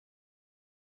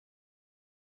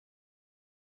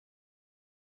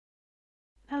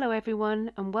Hello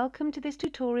everyone, and welcome to this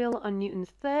tutorial on Newton's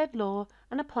third law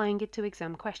and applying it to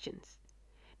exam questions.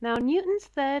 Now, Newton's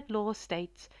third law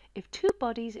states if two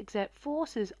bodies exert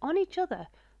forces on each other,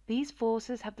 these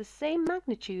forces have the same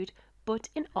magnitude but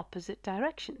in opposite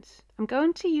directions. I'm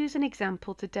going to use an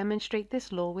example to demonstrate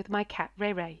this law with my cat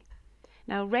Ray Ray.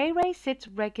 Now, Ray Ray sits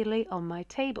regularly on my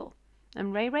table,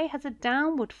 and Ray Ray has a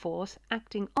downward force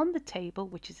acting on the table,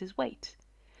 which is his weight.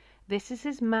 This is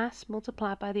his mass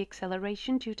multiplied by the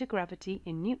acceleration due to gravity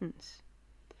in newtons.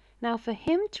 Now, for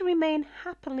him to remain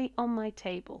happily on my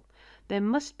table, there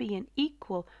must be an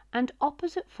equal and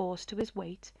opposite force to his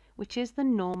weight, which is the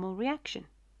normal reaction.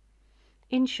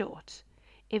 In short,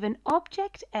 if an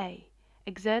object A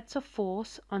exerts a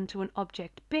force onto an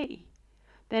object B,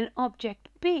 then object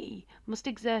B must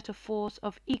exert a force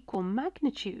of equal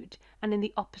magnitude and in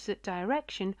the opposite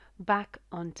direction back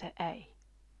onto A.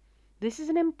 This is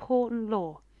an important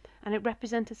law, and it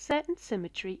represents a certain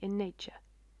symmetry in nature.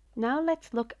 Now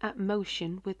let's look at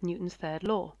motion with Newton's third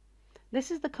law.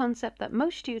 This is the concept that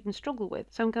most students struggle with,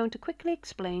 so I'm going to quickly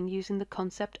explain using the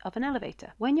concept of an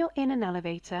elevator. When you're in an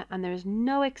elevator and there is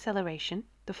no acceleration,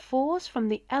 the force from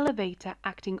the elevator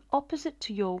acting opposite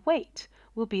to your weight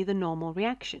will be the normal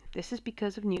reaction. This is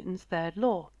because of Newton's third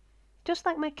law. Just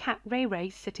like my cat Ray Ray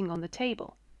sitting on the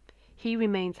table. He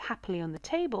remains happily on the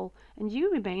table, and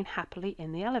you remain happily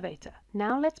in the elevator.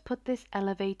 Now let's put this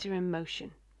elevator in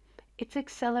motion. It's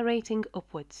accelerating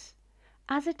upwards.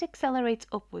 As it accelerates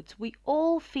upwards, we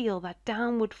all feel that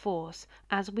downward force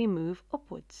as we move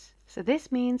upwards. So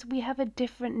this means we have a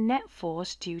different net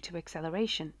force due to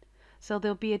acceleration. So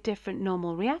there'll be a different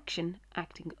normal reaction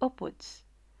acting upwards.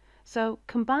 So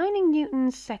combining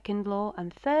Newton's second law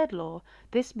and third law,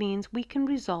 this means we can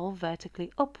resolve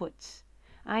vertically upwards,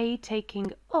 i.e.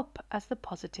 taking up as the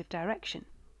positive direction.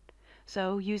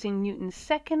 So using Newton's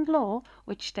second law,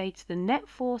 which states the net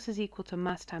force is equal to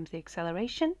mass times the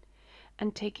acceleration,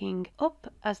 and taking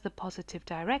up as the positive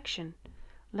direction,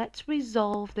 let's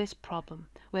resolve this problem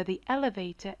where the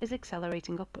elevator is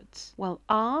accelerating upwards. Well,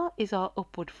 R is our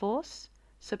upward force,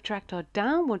 subtract our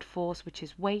downward force, which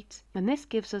is weight, and this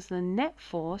gives us the net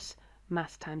force,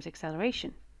 mass times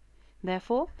acceleration.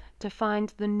 Therefore, to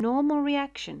find the normal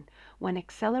reaction when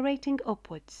accelerating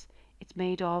upwards, it's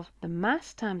made of the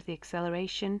mass times the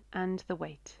acceleration and the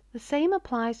weight. The same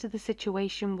applies to the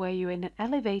situation where you're in an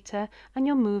elevator and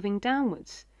you're moving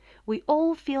downwards. We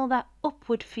all feel that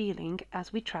upward feeling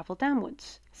as we travel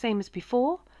downwards. Same as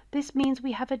before, this means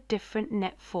we have a different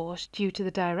net force due to the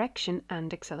direction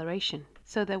and acceleration.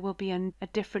 So there will be a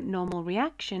different normal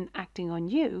reaction acting on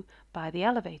you by the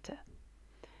elevator.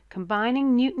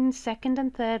 Combining Newton's second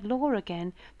and third law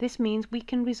again, this means we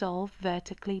can resolve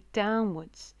vertically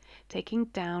downwards, taking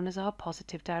down as our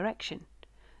positive direction.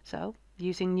 So,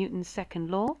 using Newton's second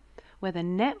law, where the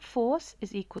net force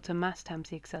is equal to mass times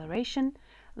the acceleration,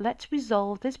 let's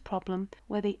resolve this problem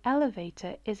where the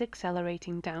elevator is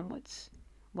accelerating downwards.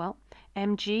 Well,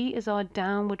 mg is our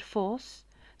downward force,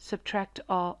 subtract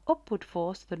our upward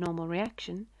force, the normal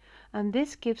reaction, and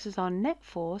this gives us our net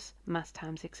force, mass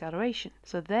times acceleration.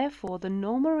 So therefore, the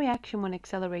normal reaction when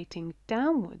accelerating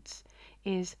downwards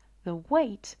is the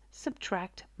weight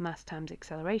subtract mass times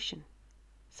acceleration.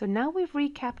 So now we've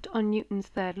recapped on Newton's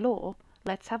third law,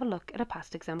 let's have a look at a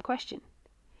past exam question.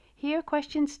 Here a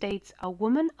question states a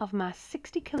woman of mass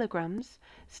 60 kilograms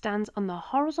stands on the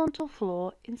horizontal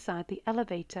floor inside the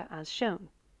elevator as shown.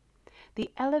 The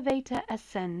elevator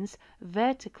ascends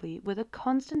vertically with a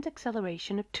constant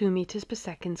acceleration of 2 meters per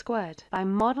second squared. By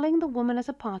modeling the woman as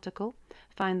a particle,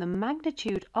 find the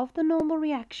magnitude of the normal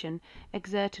reaction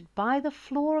exerted by the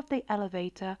floor of the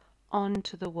elevator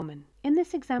onto the woman. In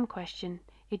this exam question,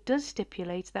 it does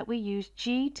stipulate that we use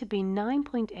g to be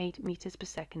 9.8 meters per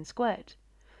second squared.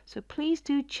 So please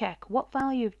do check what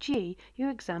value of g your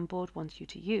exam board wants you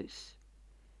to use.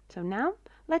 So now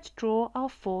let's draw our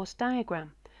force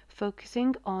diagram,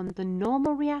 focusing on the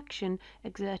normal reaction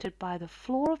exerted by the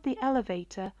floor of the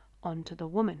elevator onto the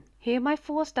woman. Here my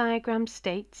force diagram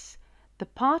states the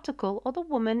particle or the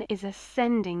woman is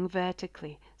ascending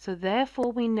vertically, so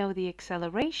therefore we know the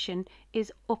acceleration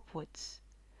is upwards.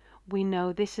 We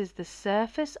know this is the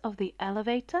surface of the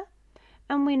elevator,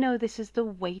 and we know this is the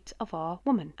weight of our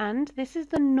woman. And this is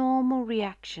the normal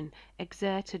reaction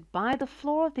exerted by the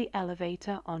floor of the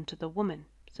elevator onto the woman.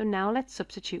 So now let's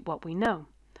substitute what we know.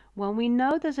 Well, we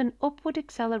know there's an upward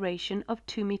acceleration of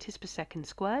 2 meters per second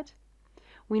squared.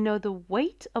 We know the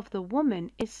weight of the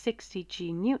woman is 60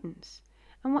 g newtons,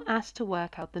 and we're asked to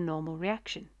work out the normal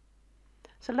reaction.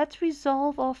 So let's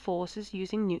resolve our forces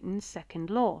using Newton's second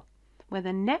law, where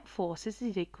the net forces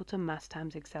is equal to mass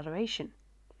times acceleration.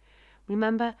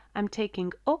 Remember, I'm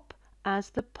taking up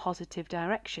as the positive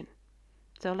direction.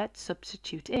 So let's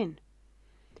substitute in.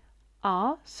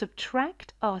 R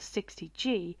subtract our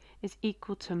 60g is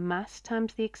equal to mass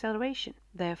times the acceleration.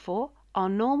 Therefore, our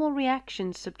normal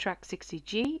reaction subtract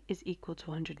 60g is equal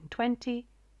to 120.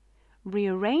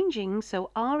 Rearranging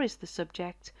so R is the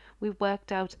subject, we've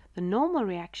worked out the normal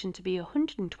reaction to be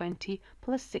 120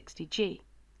 plus 60g.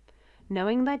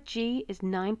 Knowing that g is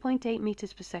 9.8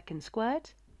 meters per second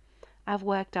squared, I've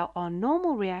worked out our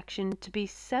normal reaction to be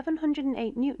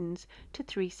 708 newtons to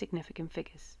 3 significant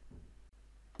figures.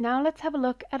 Now let's have a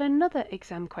look at another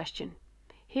exam question.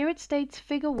 Here it states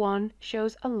figure 1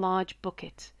 shows a large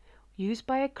bucket used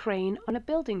by a crane on a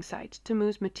building site to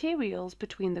move materials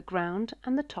between the ground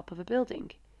and the top of a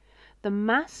building. The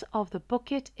mass of the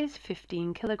bucket is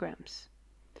 15 kilograms.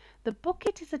 The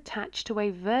bucket is attached to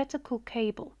a vertical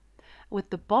cable,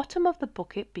 with the bottom of the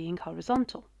bucket being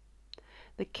horizontal.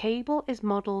 The cable is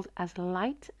modeled as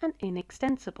light and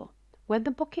inextensible. When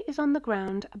the bucket is on the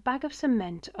ground, a bag of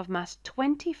cement of mass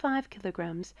 25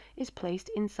 kilograms is placed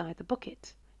inside the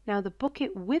bucket. Now the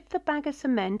bucket with the bag of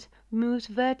cement moves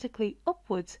vertically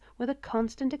upwards with a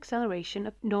constant acceleration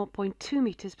of 0.2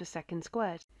 meters per second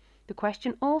squared. The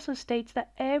question also states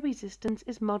that air resistance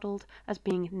is modeled as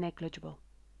being negligible.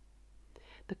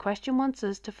 The question wants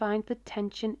us to find the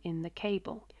tension in the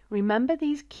cable. Remember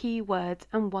these key words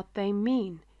and what they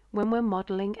mean when we're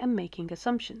modeling and making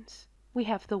assumptions. We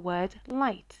have the word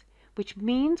light, which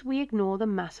means we ignore the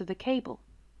mass of the cable.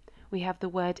 We have the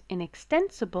word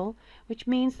inextensible, which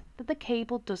means that the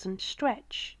cable doesn't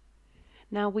stretch.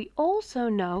 Now we also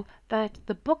know that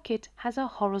the bucket has a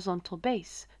horizontal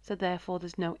base, so therefore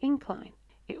there's no incline.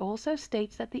 It also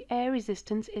states that the air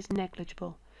resistance is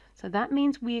negligible, so that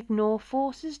means we ignore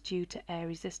forces due to air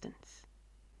resistance.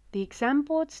 The exam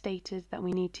board stated that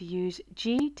we need to use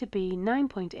g to be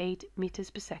 9.8 meters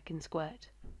per second squared.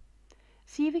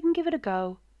 See if you can give it a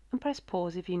go and press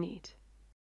pause if you need.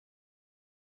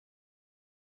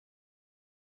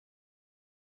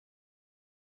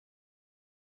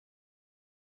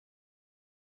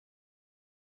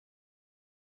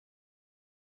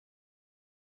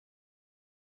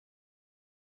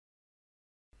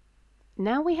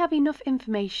 Now we have enough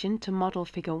information to model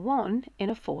figure 1 in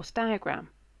a force diagram.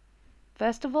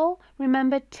 First of all,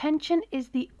 remember tension is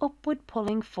the upward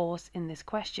pulling force in this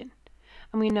question.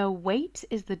 And we know weight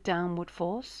is the downward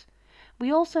force.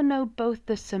 We also know both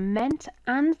the cement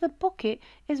and the bucket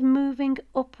is moving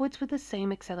upwards with the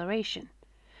same acceleration.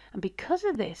 And because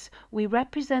of this, we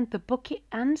represent the bucket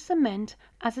and cement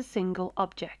as a single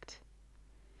object.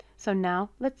 So now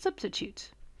let's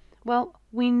substitute. Well,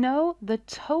 we know the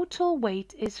total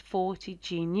weight is 40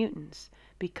 g-newtons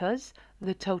because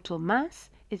the total mass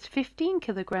is 15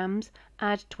 kilograms,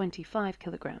 add 25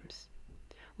 kilograms.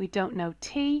 We don't know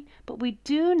t, but we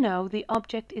do know the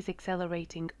object is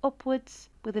accelerating upwards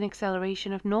with an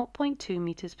acceleration of 0.2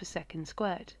 meters per second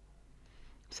squared.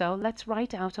 So let's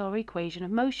write out our equation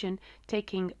of motion,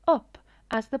 taking up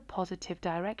as the positive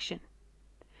direction.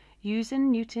 Using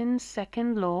Newton's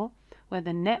second law, where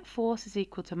the net force is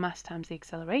equal to mass times the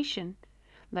acceleration,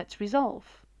 let's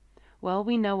resolve. Well,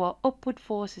 we know our upward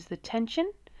force is the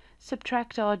tension,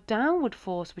 subtract our downward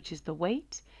force, which is the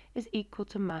weight, is equal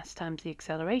to mass times the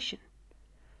acceleration.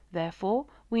 Therefore,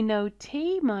 we know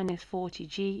t minus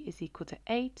 40g is equal to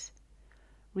 8.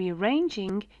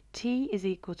 Rearranging, t is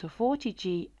equal to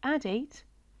 40g add 8.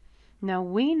 Now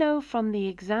we know from the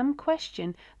exam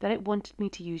question that it wanted me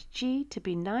to use g to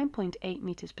be 9.8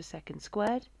 meters per second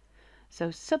squared. So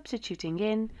substituting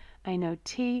in, I know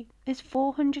t is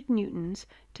 400 newtons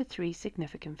to 3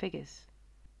 significant figures.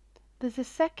 There's a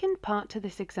second part to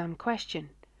this exam question,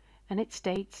 and it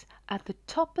states at the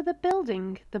top of the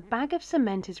building the bag of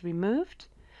cement is removed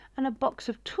and a box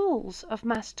of tools of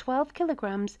mass 12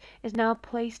 kilograms is now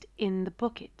placed in the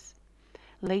bucket.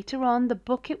 Later on, the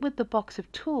bucket with the box of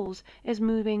tools is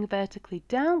moving vertically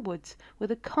downwards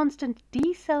with a constant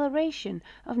deceleration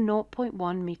of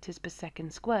 0.1 meters per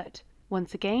second squared.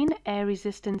 Once again, air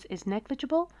resistance is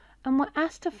negligible, and we're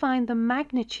asked to find the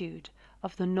magnitude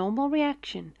of the normal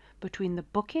reaction between the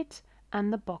bucket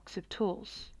and the box of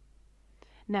tools.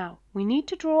 Now, we need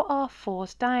to draw our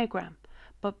force diagram,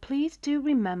 but please do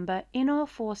remember in our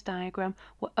force diagram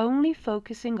we're only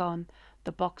focusing on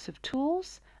the box of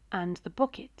tools and the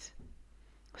bucket.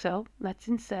 So let's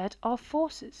insert our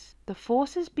forces. The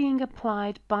forces being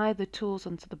applied by the tools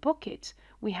onto the bucket,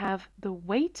 we have the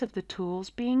weight of the tools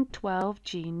being 12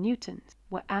 g-newtons.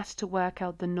 We're asked to work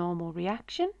out the normal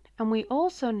reaction, and we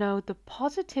also know the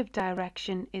positive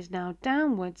direction is now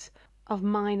downwards of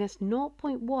minus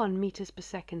 0.1 meters per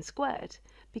second squared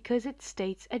because it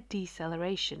states a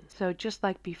deceleration. So just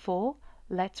like before,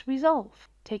 let's resolve,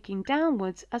 taking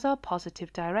downwards as our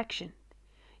positive direction.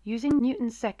 Using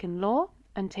Newton's second law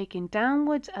and taking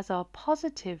downwards as our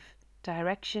positive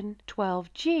direction,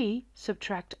 12g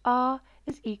subtract r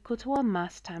is equal to our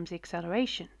mass times the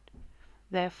acceleration.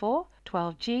 Therefore,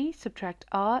 12g subtract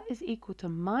r is equal to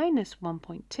minus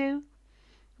 1.2.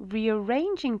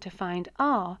 Rearranging to find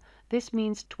r, this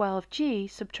means 12g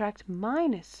subtract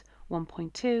minus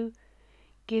 1.2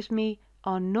 gives me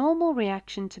our normal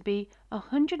reaction to be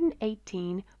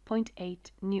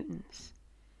 118.8 newtons.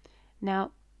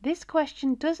 Now, this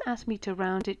question does ask me to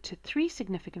round it to 3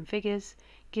 significant figures,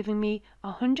 giving me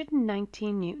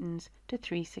 119 newtons to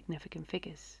 3 significant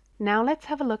figures. Now let's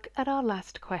have a look at our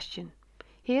last question.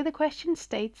 Here the question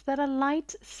states that a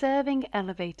light serving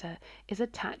elevator is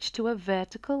attached to a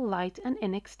vertical, light and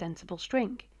inextensible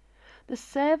string. The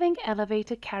serving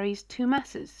elevator carries two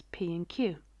masses, P and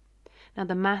Q. Now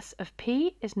the mass of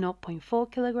P is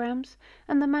 0.4 kilograms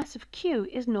and the mass of Q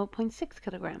is 0.6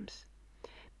 kilograms.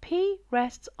 P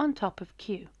rests on top of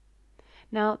Q.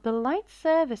 Now the light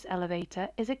service elevator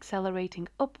is accelerating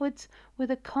upwards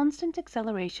with a constant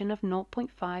acceleration of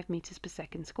 0.5 meters per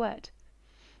second squared.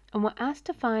 And we're asked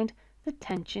to find the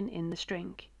tension in the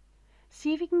string.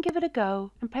 See if you can give it a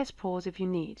go and press pause if you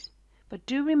need. But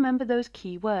do remember those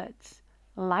key words.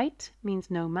 Light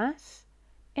means no mass.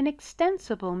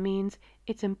 Inextensible means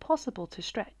it's impossible to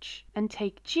stretch. And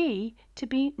take G to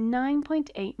be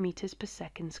 9.8 meters per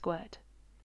second squared.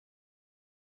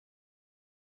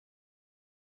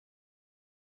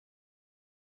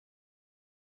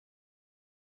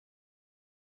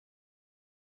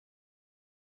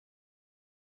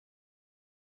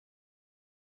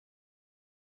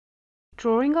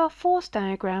 Drawing our force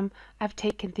diagram, I've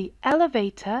taken the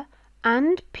elevator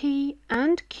and P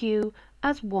and Q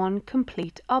as one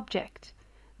complete object.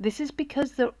 This is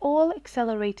because they're all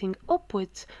accelerating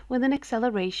upwards with an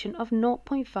acceleration of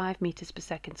 0.5 meters per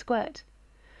second squared.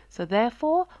 So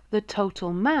therefore, the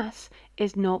total mass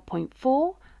is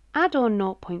 0.4, add on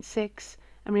 0.6,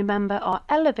 and remember our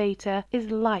elevator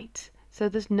is light, so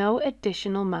there's no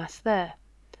additional mass there.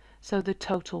 So the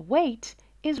total weight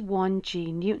is 1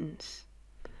 g newtons.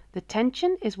 The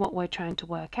tension is what we're trying to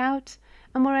work out,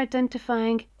 and we're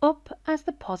identifying up as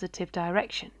the positive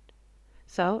direction.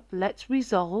 So let's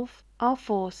resolve our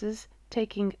forces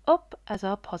taking up as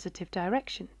our positive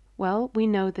direction. Well, we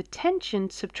know the tension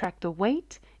subtract the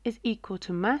weight is equal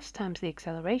to mass times the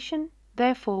acceleration.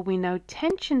 Therefore, we know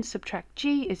tension subtract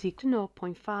G is equal to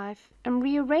 0.5. And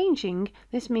rearranging,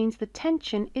 this means the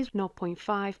tension is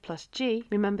 0.5 plus G.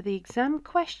 Remember, the exam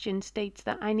question states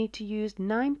that I need to use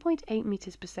 9.8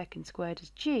 meters per second squared as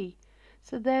G.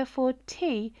 So therefore,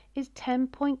 T is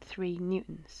 10.3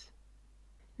 newtons.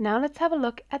 Now let's have a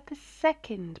look at the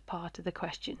second part of the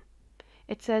question.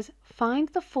 It says, find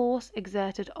the force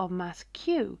exerted on mass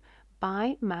Q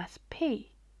by mass P.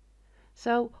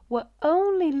 So we're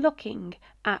only looking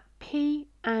at P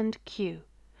and Q,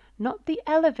 not the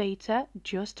elevator,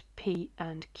 just P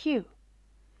and Q.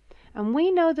 And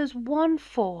we know there's one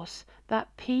force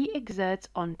that P exerts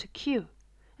onto Q,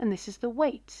 and this is the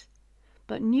weight.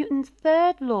 But Newton's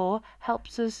third law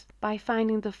helps us by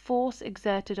finding the force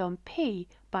exerted on P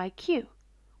by Q,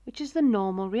 which is the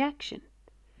normal reaction.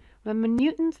 Remember,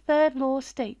 Newton's third law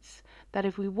states that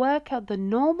if we work out the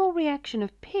normal reaction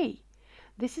of P,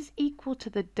 this is equal to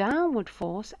the downward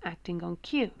force acting on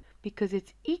Q, because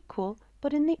it's equal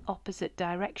but in the opposite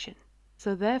direction.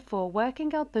 So therefore,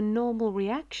 working out the normal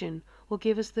reaction will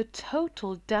give us the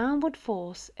total downward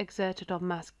force exerted on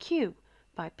mass Q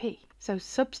by P. So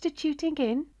substituting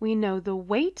in, we know the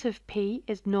weight of P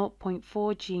is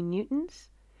 0.4 g newtons.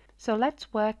 So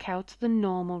let's work out the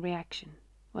normal reaction.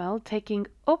 Well, taking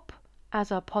up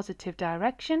as our positive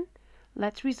direction,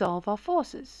 let's resolve our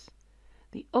forces.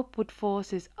 The upward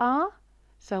force is R,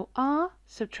 so R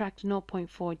subtract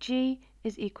 0.4 g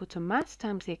is equal to mass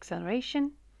times the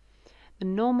acceleration. The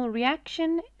normal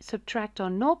reaction, subtract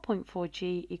on 0.4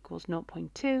 g equals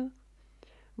 0.2.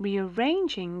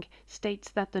 Rearranging states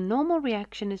that the normal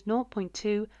reaction is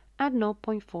 0.2 add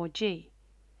 0.4 g.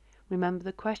 Remember,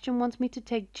 the question wants me to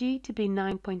take g to be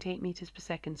 9.8 meters per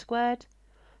second squared.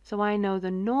 So I know the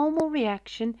normal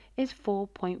reaction is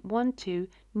 4.12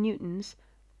 newtons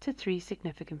to 3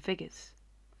 significant figures.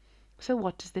 So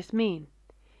what does this mean?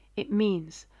 It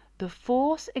means the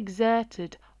force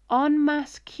exerted on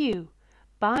mass Q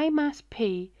by mass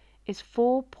P is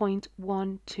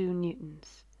 4.12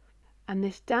 newtons. And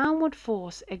this downward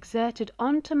force exerted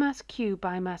onto mass Q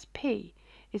by mass P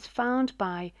is found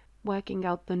by working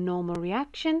out the normal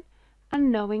reaction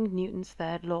and knowing Newton's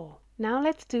third law. Now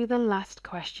let's do the last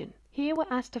question. Here we're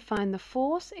asked to find the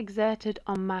force exerted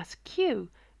on mass Q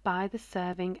by the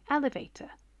serving elevator.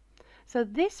 So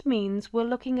this means we're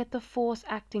looking at the force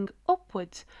acting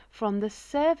upwards from the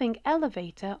serving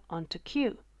elevator onto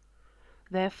Q.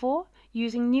 Therefore,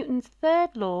 using Newton's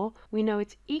third law, we know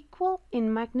it's equal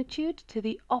in magnitude to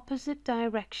the opposite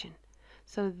direction.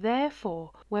 So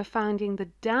therefore, we're finding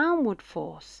the downward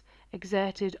force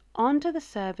exerted onto the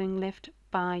serving lift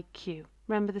by Q.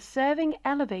 Remember, the serving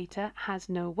elevator has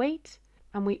no weight,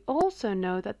 and we also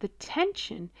know that the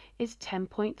tension is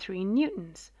 10.3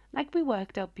 newtons, like we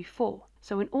worked out before.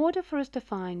 So in order for us to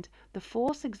find the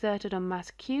force exerted on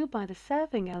mass Q by the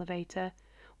serving elevator,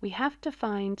 we have to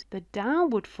find the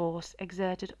downward force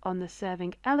exerted on the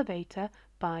serving elevator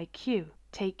by Q.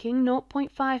 Taking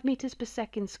 0.5 meters per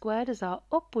second squared as our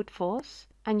upward force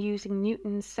and using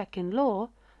Newton's second law,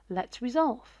 let's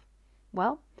resolve.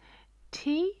 Well,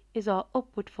 T is our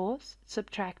upward force,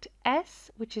 subtract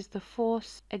S, which is the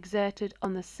force exerted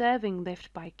on the serving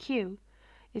lift by Q,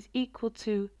 is equal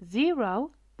to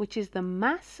 0, which is the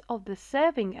mass of the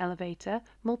serving elevator,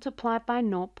 multiplied by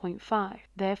 0.5.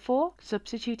 Therefore,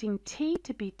 substituting T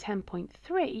to be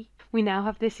 10.3, we now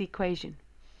have this equation.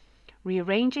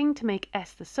 Rearranging to make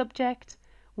S the subject,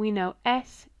 we know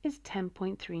S is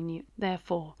 10.3 newtons.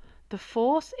 Therefore, the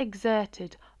force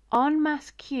exerted on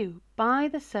mass Q by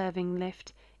the serving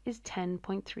lift is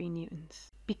 10.3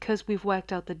 newtons. Because we've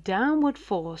worked out the downward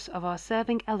force of our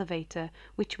serving elevator,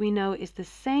 which we know is the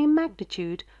same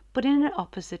magnitude but in an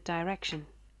opposite direction.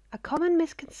 A common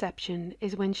misconception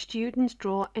is when students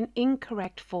draw an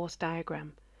incorrect force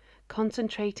diagram,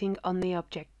 concentrating on the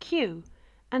object Q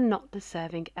and not the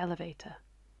serving elevator.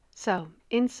 So,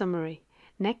 in summary,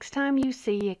 next time you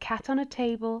see a cat on a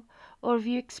table, or if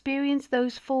you experience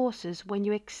those forces when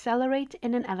you accelerate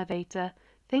in an elevator,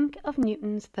 think of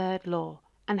Newton's third law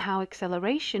and how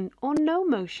acceleration or no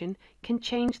motion can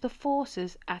change the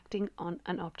forces acting on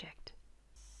an object.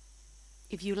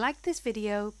 If you liked this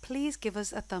video, please give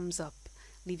us a thumbs up.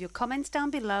 Leave your comments down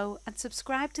below and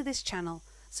subscribe to this channel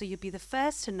so you'll be the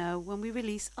first to know when we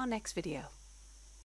release our next video.